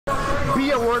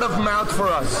be a word of mouth for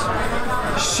us.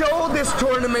 Show this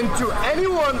tournament to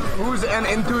anyone who's an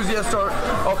enthusiast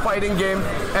of fighting game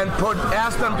and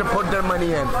ask them to put their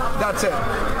money in. That's it.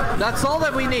 That's all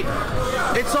that we need.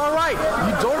 It's all right.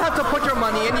 You don't have to put your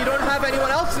money in. You don't have anyone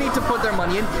else need to put their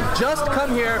money in. Just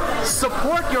come here,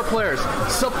 support your players,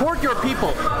 support your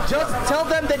people. Just tell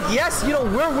them that yes, you know,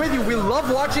 we're with you. We love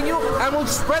watching you, and we'll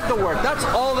spread the word. That's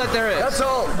all that there is. That's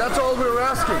all. That's all we're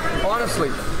asking,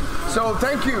 honestly. So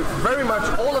thank you very much,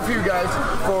 all of you guys,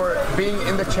 for being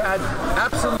in the chat.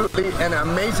 Absolutely an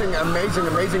amazing, amazing,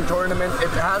 amazing tournament. It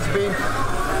has been.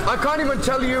 I can't even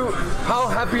tell you how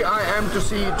happy I am to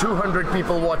see 200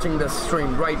 people watching this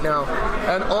stream right now.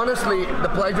 And honestly, the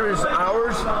pleasure is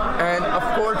ours. And of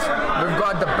course, we've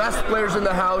got the best players in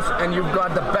the house, and you've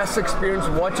got the best experience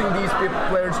watching these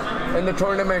players in the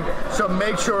tournament. So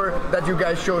make sure that you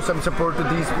guys show some support to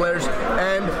these players.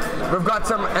 And we've got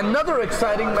another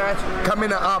exciting match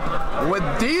coming up with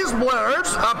these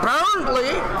players.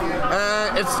 Apparently,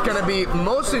 it's gonna be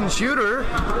Mohsin Shooter,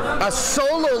 a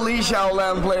solo Li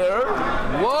Xiaolan player.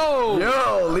 Whoa!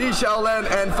 Yo, Li Xiaolan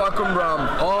and Fakum Ram.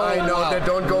 Oh, I know they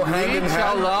don't go hand in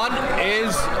hand. Li Xiaolan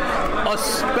is a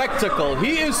spectacle.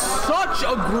 He is such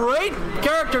a great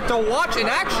character to watch in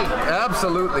action.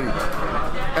 Absolutely.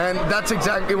 And that's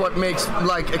exactly what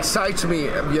excites me,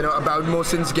 you know, about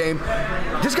Mohsin's game.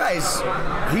 This guy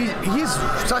he's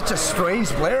such a strange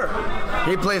player.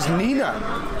 He plays Nina.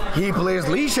 He plays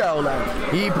Li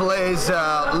Xiaolan. He plays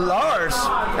Lars,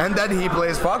 and then he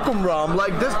plays Fakum Ram.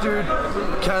 Like, this dude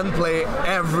can play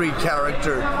every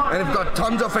character, and he's got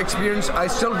tons of experience. I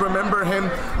still remember him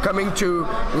coming to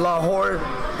Lahore,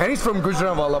 and he's from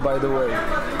Gujranwala, by the way.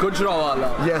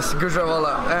 Gujranwala. Yes,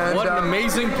 Gujranwala. And what an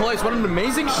amazing place! What an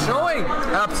amazing showing!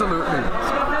 Absolutely.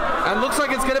 And looks like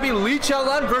it's going to be Li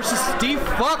Xiaolan versus Steve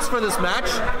Fox for this match.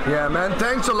 Yeah, man.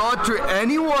 Thanks a lot to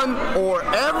anyone or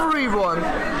everyone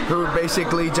who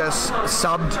basically just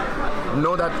subbed.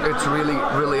 Know that it's really,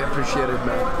 really appreciated,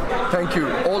 man. Thank you,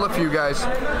 all of you guys.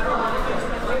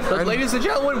 But ladies and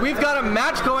gentlemen, we've got a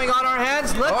match going on our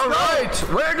hands. Let's go. All right.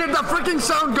 Where did the freaking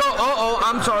sound go? Uh-oh,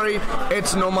 I'm sorry.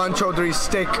 It's Numan Chaudhary's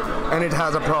stick, and it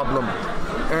has a problem.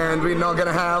 And we're not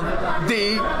gonna have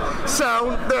the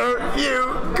sound. There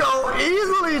you go,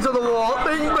 easily to the wall.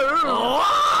 Bing boom.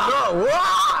 No.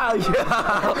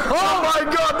 Yeah. Oh my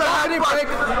God, the headbutt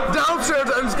downstairs,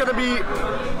 and it's gonna be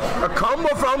a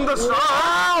combo from the start.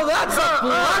 Wow, that's a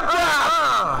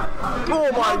bloodbath. Oh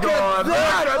my God.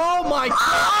 Oh my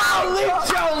God. Li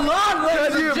Xiaolan.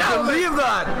 Can you believe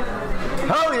that?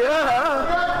 Hell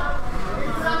yeah.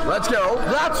 Let's go.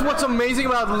 That's what's amazing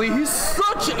about Li. He's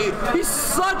such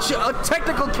a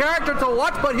technical character to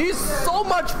watch, but he's so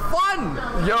much fun.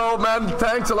 Yo, man,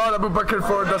 thanks a lot, Abu Bakr,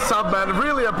 for the sub, man.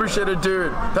 Really appreciate it,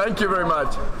 dude. Thank you very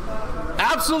much.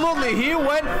 Absolutely, he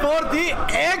went for the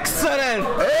excellent.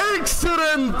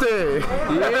 Excelente.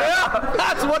 Yeah,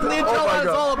 that's what Li Xiaolan is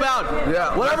all about.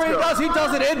 Yeah. Whatever he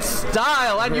does it in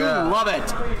style, and you love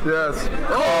it. Yes.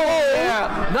 Oh,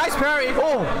 yeah. Nice parry.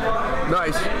 Oh,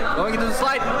 nice. Going into the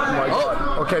slide. Oh my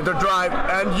God. Okay, the drive,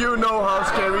 and you know how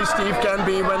scary Steve can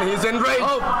be when he's in range.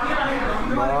 Oh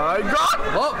my God.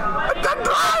 Oh, the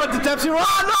drive. but the Dempsey run.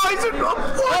 Oh no, he's in.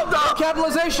 What the?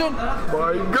 Capitalization.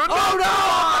 My goodness. Oh no.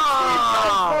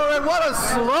 What a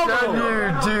slow-mo.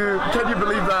 Can you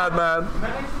believe that, man?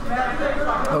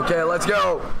 Okay, let's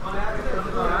go.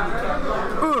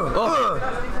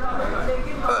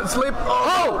 Slip.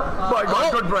 Oh my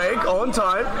God, good break. On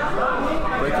time.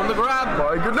 Break from the grab.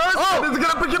 My goodness. Oh, it's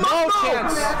gonna pick him up. No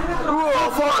chance.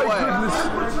 Oh my goodness.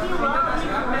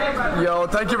 Yo,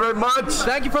 thank you very much.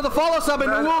 Thank you for the follow sub.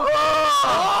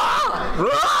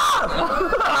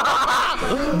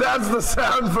 That's the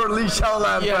sound for Li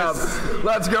Xiaolan. Yes.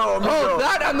 Let's go, amigo. Oh,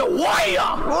 that and the wire.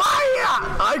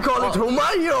 I call it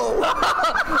Humayo.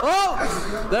 Oh,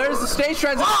 there's the stage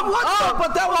transition. Oh,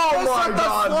 but that was my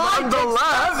God.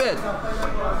 Nonetheless.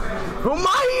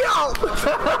 Humayo.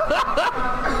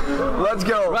 Let's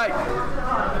go. Right.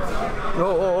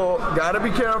 Oh, gotta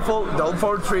be careful. Don't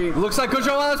fall tree. Looks like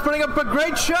Gujranwala is putting up a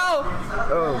great show.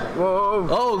 Oh, whoa.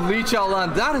 Oh, Li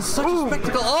Xiaolan, that is such a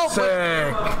spectacle. Oh,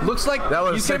 sick. Looks like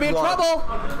he's gonna be in trouble.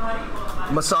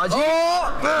 Massage.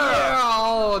 Oh, yeah.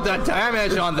 Oh, the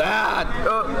damage on that.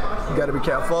 Gotta be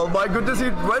careful. My goodness,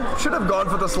 he should have gone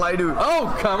for the slide.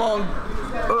 Oh, come on.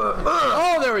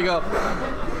 Oh, there we go.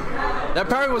 That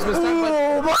parry was mistaken.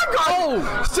 Oh my God!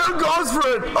 Oh. Still goes for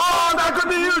it. Oh, that could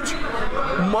be huge.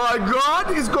 My God,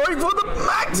 he's going for the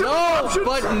maximum options.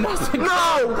 But nothing.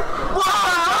 No.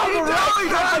 Wow!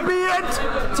 That could be it.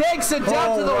 Takes it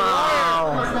down to the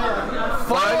wire.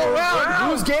 Final round.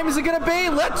 Whose game is it going gonna be?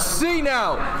 Let's see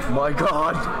now. My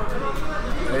God.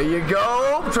 There you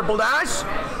go. Triple dash.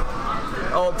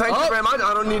 Oh, thank you very much.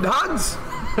 I don't need hugs.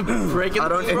 Breaking I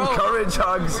don't encourage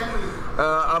hugs.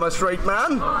 I'm a straight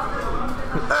man.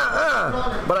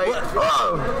 But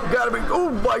gotta be. Oh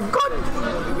my God.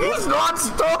 He's not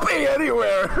stopping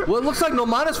anywhere. Well, it looks like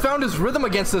Numan has found his rhythm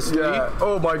against this. Yeah.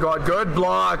 Oh my God. Good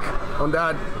block on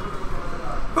that.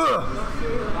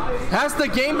 Has the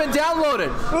game been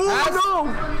downloaded? Oh, no!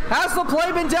 Has the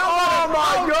play been downloaded? Oh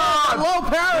my God! Low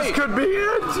parry! This could be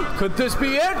it! Could this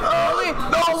be it? Really?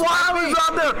 No, wow, he's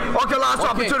on there! Okay, last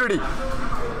opportunity.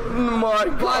 My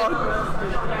God.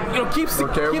 You know, keeps the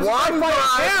one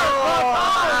guy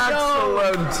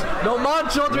there. Excellent. Numan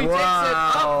Chaudhary takes it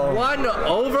up 1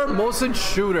 over Mohsin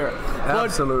Shooter.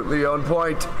 Absolutely on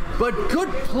point. But good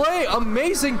play,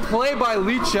 amazing play by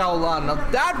Lee Chaolan. Now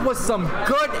that was some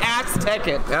good axe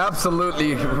Tekken.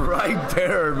 Absolutely, right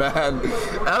there, man.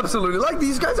 Absolutely. Like,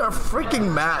 these guys are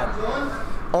freaking mad.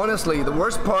 Honestly, the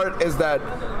worst part is that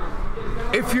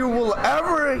if you will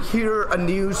ever hear a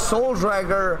new Soul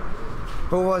Dragger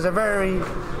who was a very,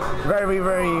 very,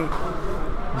 very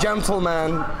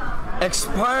gentleman,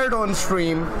 expired on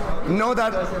stream, know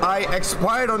that I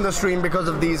expired on the stream because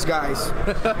of these guys.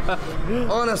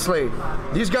 Honestly,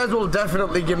 these guys will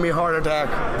definitely give me a heart attack.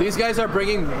 These guys are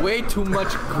bringing way too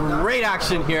much great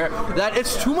action here that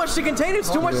it's too much to contain,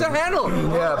 it's too much to handle.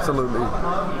 Yeah, absolutely.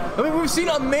 I mean, we've seen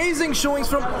amazing showings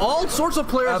from all sorts of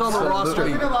players on the roster.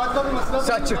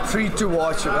 Such a treat to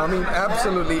watch. I mean,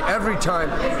 absolutely, every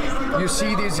time you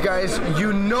see these guys,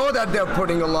 you know that they're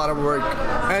putting a lot of work,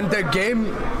 and their game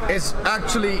is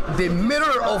actually the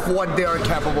mirror of what they are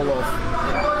capable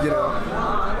of, you know.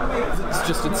 It's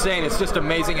just insane. It's just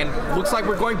amazing, and looks like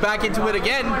we're going back into it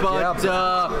again. But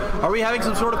are we having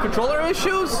some sort of controller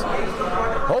issues?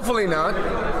 Hopefully not.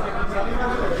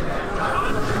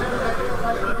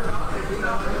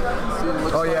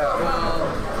 Oh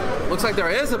yeah. Looks like there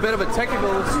is a bit of a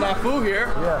technical snafu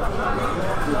here.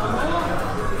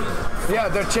 Yeah,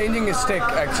 they're changing his stick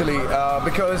actually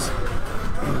because.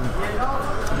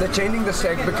 They're changing the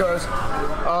stick because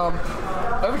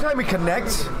every time we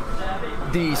connect,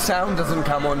 the sound doesn't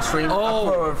come on stream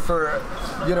for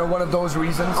you know, one of those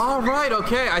reasons. Oh, right,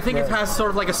 okay. I think it has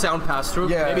sort of like a sound pass-through.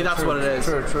 Yeah, maybe that's what it is.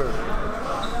 True.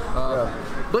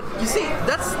 But you see,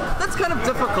 that's kind of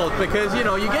difficult because, you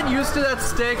know, you get used to that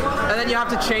stick and then you have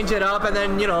to change it up and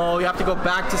then, you know, you have to go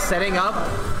back to setting up.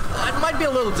 It might be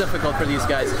a little difficult for these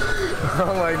guys.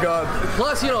 Oh my God.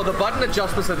 Plus, you know, the button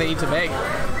adjustments that they need to make.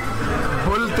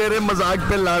 Bull tere mazak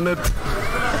pe lanat.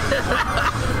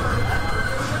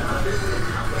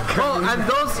 Oh,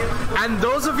 and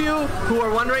those of you who are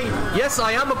wondering, yes,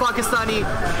 I am a Pakistani.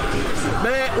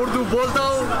 मैं उर्दू बोलता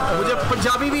हूँ, मुझे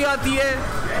पंजाबी भी आती है,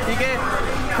 ठीक है?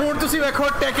 ਹੁਣ ਤੁਸੀਂ ਵੇਖੋ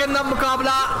ਟੈਕਨ ਦਾ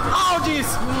ਮੁਕਾਬਲਾ ਆਓ ਜੀ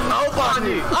ਆਓ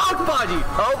ਭਾਜੀ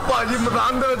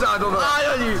ਮੈਦਾਨ ਦੇ ਵਿੱਚ ਆ ਜਾਓ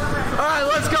ਆਓ ਜੀ all right,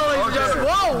 let's go, ladies and gentlemen.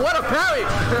 Whoa, what a parry.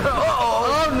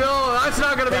 Oh no, that's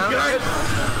not going to be good.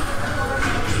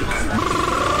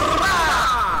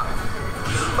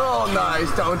 Oh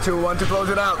nice, down 2-1 to close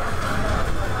it out.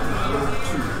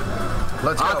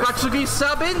 Let's go. Akatsuki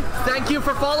Sabin, thank you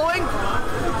for following.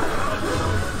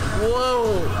 Whoa.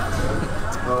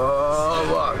 Oh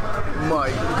my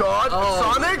God,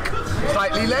 Sonic,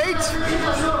 slightly late.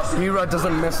 Hira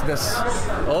doesn't miss this.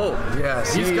 Oh,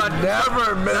 yes, he's got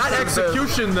never missed that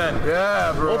execution this. then.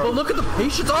 Yeah, bro. Oh, but look at the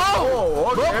patience.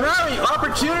 Okay. Very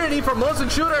opportunity for Mohsin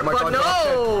Shooter, Oh but God,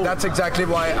 no. That's exactly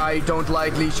why I don't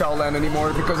like Lee Shaolan anymore,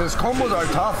 because his combos are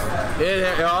tough. They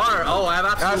are. Oh, I've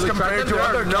absolutely As compared to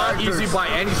other not characters. easy by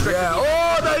any stretch. Yeah.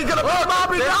 Oh, now he's gonna put him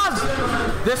up. He does.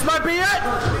 This might be it.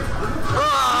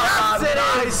 Yes,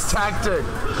 nice tactic.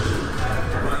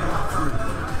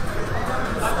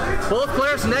 Both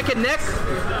players neck and neck.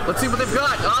 Let's see what they've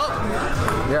got. Oh,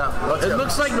 Yeah. it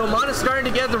looks like Numan is starting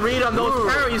to get the read on those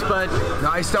parries, but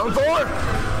Nice down 4.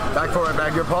 Back forward,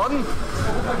 beg your pardon.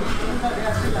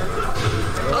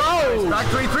 oh, Back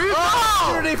 3-3.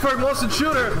 opportunity for Mohsin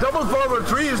Shooter. Double forward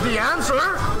 3 is the answer.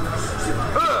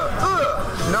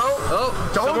 No. Oh,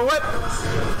 Don't. silver whip.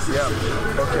 Yeah.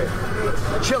 Okay.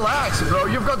 Chillax, bro.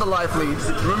 You've got the life lead.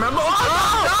 Remember? Oh,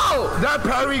 no! That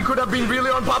parry could have been really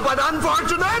on top, but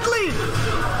unfortunately,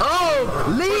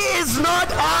 Lee is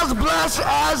not as blessed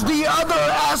as the other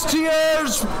S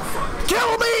tiers.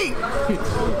 Kill me!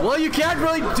 Well, you can't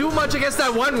really do much against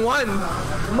that 1-1.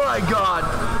 My God.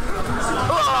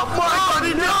 Oh my God,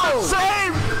 he did the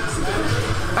same!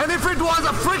 And if it was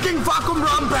a freaking Fakum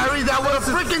Ram parry, that would have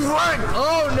freaking worked!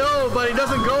 Oh no, but he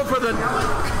doesn't go for the...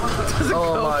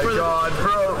 Oh my God,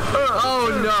 bro. Oh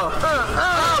no.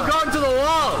 Oh, going to the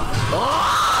wall.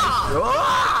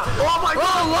 Oh my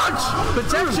God! Lunch!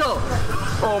 Potential!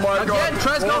 Oh my God! Again,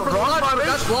 tries going for the lunch, but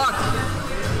that's blocked.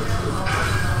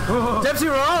 Dempsey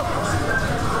roll!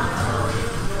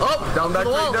 Oh, Down back.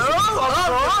 wall.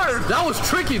 That was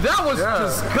tricky. That was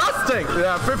disgusting.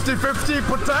 Yeah, 50-50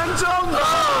 potential.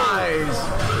 Nice.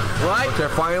 Right. Okay,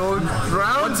 final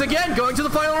round. Once again, going to the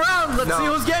final round. Let's see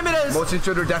whose game it is. Mohsin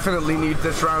Shooter definitely need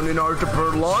this round in order to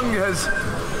prolong his.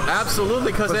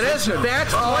 Absolutely, because it is match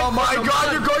point. Oh my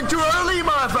God, you're going too early,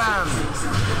 my fam.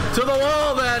 To the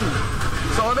wall, then.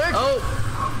 Sonic. Oh.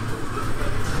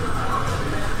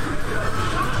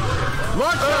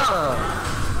 Launch shot.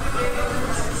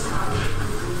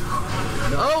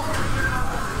 No.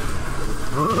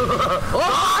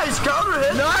 Nice counter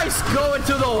hit. Nice going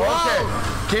to the wall.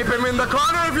 Okay. Keep him in the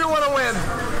corner if you want to win.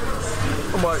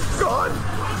 Oh my God.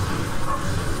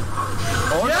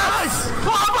 Oh, nice.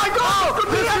 Oh my God.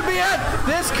 This could be it.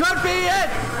 This could be it.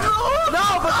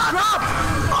 No, but drop.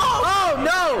 Oh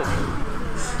no.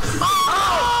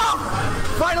 Oh.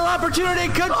 Final opportunity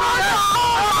could be it.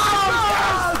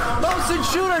 Mohsin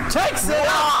Shooter takes it.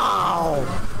 Wow.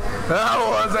 That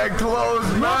was a close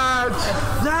match.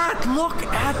 Look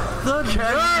at the nerves.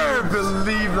 Can you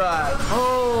believe that?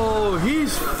 Oh,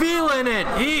 he's feeling it.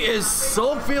 He is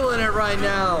so feeling it right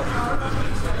now.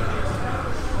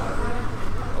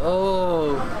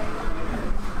 Oh.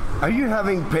 Are you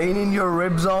having pain in your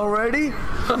ribs already?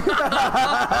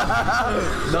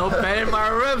 No pain in my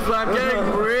ribs, but I'm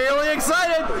getting really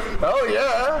excited. Oh,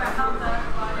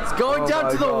 yeah. It's going down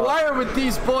to the wire with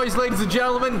these boys, ladies and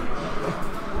gentlemen.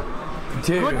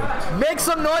 Dude. Make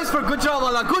some noise for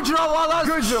Gujranwala.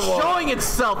 Gujranwala's showing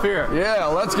itself here. Yeah,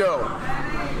 let's go.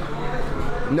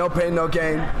 No pain, no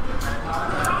gain.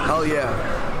 Hell yeah.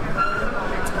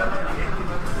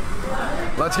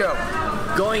 Let's go.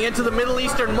 Going into the Middle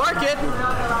Eastern market.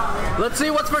 Let's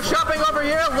see what's for shopping over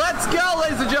here. Let's go,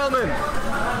 ladies and gentlemen.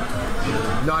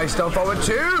 Nice down forward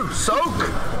two.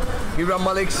 Soak. Hiram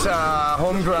Malik's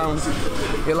home ground.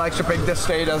 He likes to pick this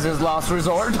stage as his last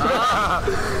resort.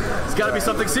 It's got to be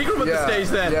something secret with the stage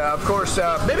then. Yeah, of course.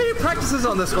 Maybe he practices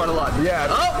on this quite a lot. Yeah.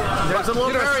 Oh, there's a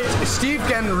little variant. Steve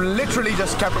can literally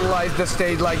just capitalize this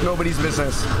stage like nobody's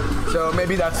business. So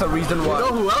maybe that's the reason why. You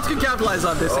know who else could capitalize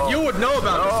on this? And you would know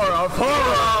about this. Oh, of course.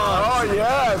 Oh,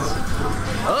 yes.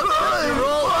 Oh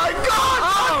my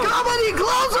God! Comedy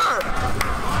closer!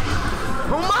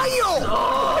 Romayo!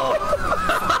 Oh.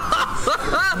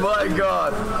 My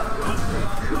God.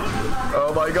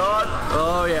 Oh my God.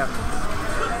 Oh yeah.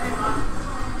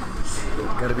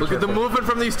 Look at the movement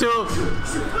from these two.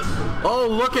 Oh,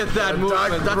 look at that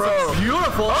movement. That's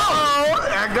beautiful. Oh,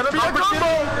 and gonna be a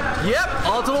combo. Yep,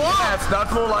 all to the wall. That's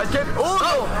not more like it.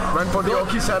 Oh, went for the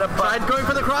Oki setup. Tried going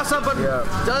for the cross up, but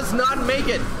does not make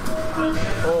it.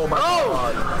 Oh my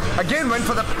God. Again went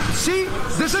for the... See,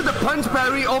 this is the punch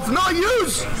parry of no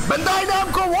use. Bandai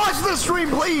Namco, watch the stream,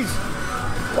 please.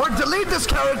 Or delete this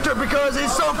character because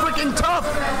he's so freaking tough.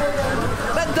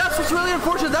 That's what's really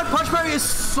unfortunate. That punch parry is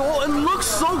it looks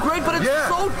so great, but it's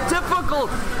so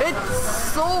difficult.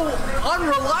 It's so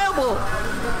unreliable.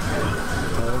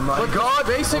 Oh my God.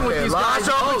 Facing with these last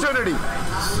guys. opportunity.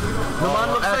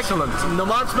 Numan looks excellent. like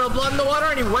Numan smelled blood in the water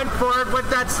and he went for it with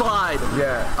that slide.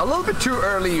 Yeah, a little bit too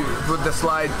early with the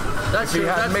slide. That's true. He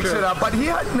had mixed it up, but he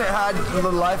hadn't had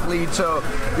the life lead, so,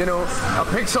 you know, a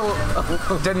pixel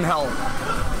didn't help.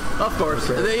 Of course.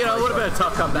 Okay. You know, it would have been a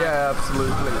tough comeback. Yeah,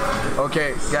 absolutely.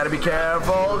 Okay, gotta be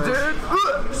careful, dude.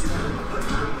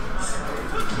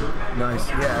 Nice.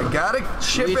 Yeah, gotta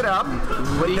chip it up.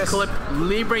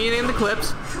 Lee bringing in the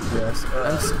clips. Yes.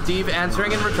 And Steve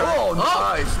answering in return. Oh,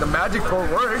 nice. The magic for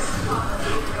work.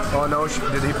 Oh no,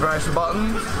 did he press the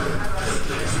button?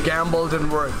 Gamble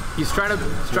didn't work. He's trying to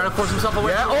force himself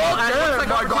away. Yeah. And it looks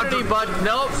like opportunity, but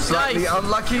no. Slightly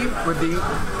unlucky with the...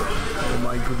 Oh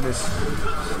my goodness.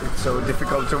 It's so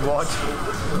difficult to watch.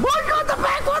 My God, the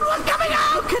back one was coming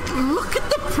out! Look at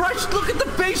the pressure, look at the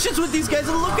patience with these guys,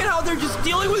 and look at how they're just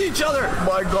dealing with each other.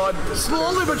 My God.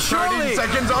 Slowly but surely. 30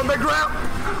 seconds on the ground.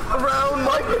 Around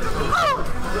Mike. Oh.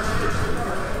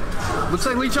 Looks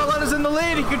like Lee Charlotte is in the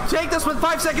lead. He could take this with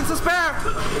 5 seconds to spare.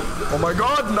 Oh my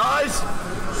God, nice.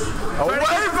 Away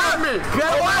from me! Get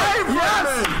away from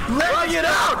me! Laying it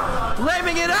out!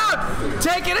 Laying it out!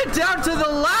 Taking it down to the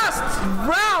last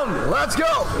round! Let's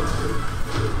go!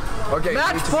 Okay.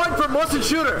 Match point for Mohsin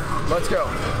Shooter. Let's go.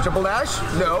 Triple dash?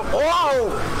 No.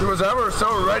 Oh! He was ever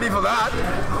so ready for that.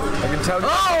 I can tell you.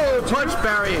 Oh! Punch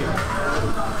parrying.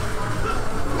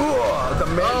 Ooh, the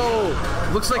man.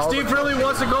 Oh! Looks like Steve really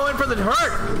wants to go in for the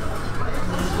hurt.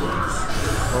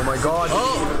 Oh my God.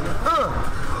 Oh!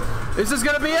 Is this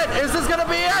gonna be it? Is this gonna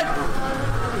be it?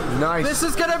 Nice. This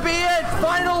is gonna be it.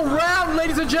 Final round,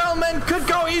 ladies and gentlemen. Could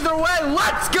go either way.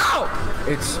 Let's go.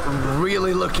 It's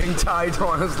really looking tight,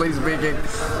 honestly speaking.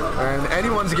 And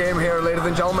anyone's game here, ladies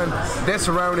and gentlemen. This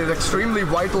round is extremely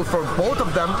vital for both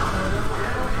of them.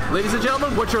 Ladies and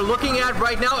gentlemen, what you're looking at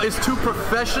right now is two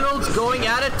professionals going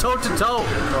at it toe to toe.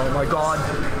 Oh my God.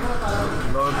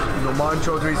 Look, Numan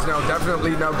Chaudhary is now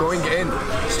definitely now going in.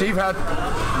 Steve had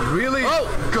really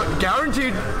good,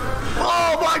 guaranteed.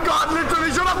 Oh my God,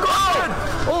 literally should have gone!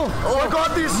 Oh my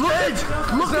God, this stage!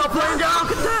 Look now playing out!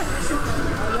 Look at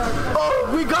that!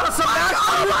 Oh, we got us a match!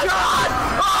 Oh my God!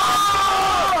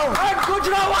 Oh! And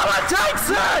Gujranwala takes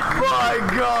it! My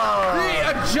God!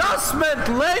 The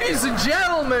adjustment, ladies and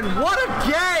gentlemen, what a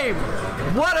game!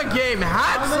 What a game!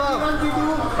 Hats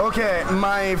up! Okay,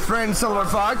 my friend Silver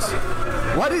Fox,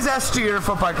 what is S tier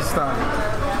for Pakistan?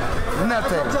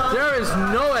 Nothing. There is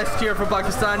no S tier for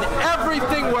Pakistan.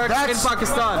 Everything works in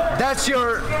Pakistan. That's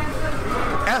your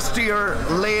S tier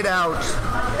laid out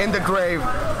in the grave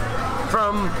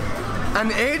from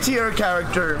an A tier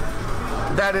character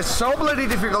that is so bloody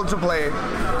difficult to play.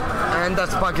 And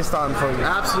that's Pakistan for you.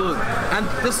 Absolutely. And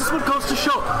this is what goes to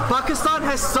show. Pakistan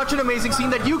has such an amazing scene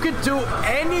that you could do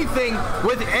anything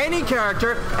with any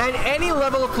character, and any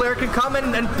level of player can come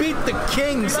in and beat the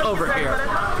kings over here.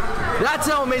 That's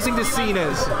how amazing this scene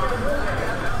is.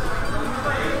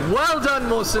 Well done,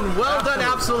 Mohsin. Well done,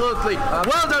 absolutely.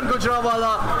 Well done,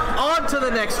 Gujranwala. On to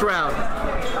the next round.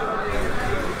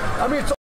 I mean, it's